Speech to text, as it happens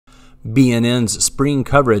BNN's spring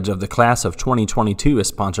coverage of the class of 2022 is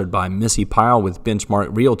sponsored by Missy Pyle with Benchmark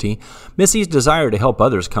Realty. Missy's desire to help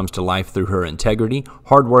others comes to life through her integrity,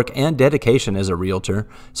 hard work, and dedication as a realtor.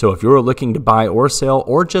 So if you're looking to buy or sell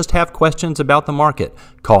or just have questions about the market,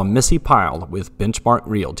 call Missy Pyle with Benchmark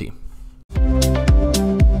Realty.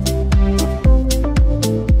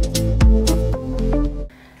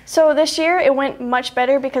 So this year it went much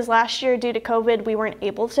better because last year due to COVID we weren't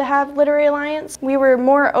able to have Literary Alliance. We were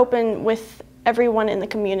more open with everyone in the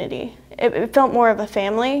community. It felt more of a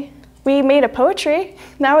family. We made a poetry,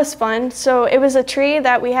 that was fun. So it was a tree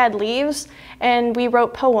that we had leaves and we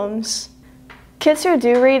wrote poems. Kids who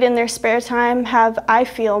do read in their spare time have, I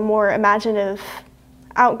feel, more imaginative,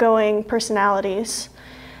 outgoing personalities.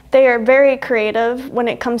 They are very creative when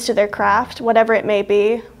it comes to their craft, whatever it may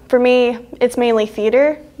be. For me, it's mainly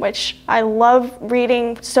theater, which I love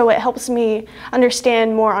reading, so it helps me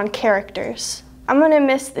understand more on characters. I'm gonna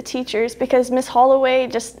miss the teachers because Miss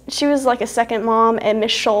Holloway, she was like a second mom, and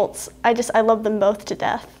Miss Schultz, I love them both to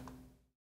death.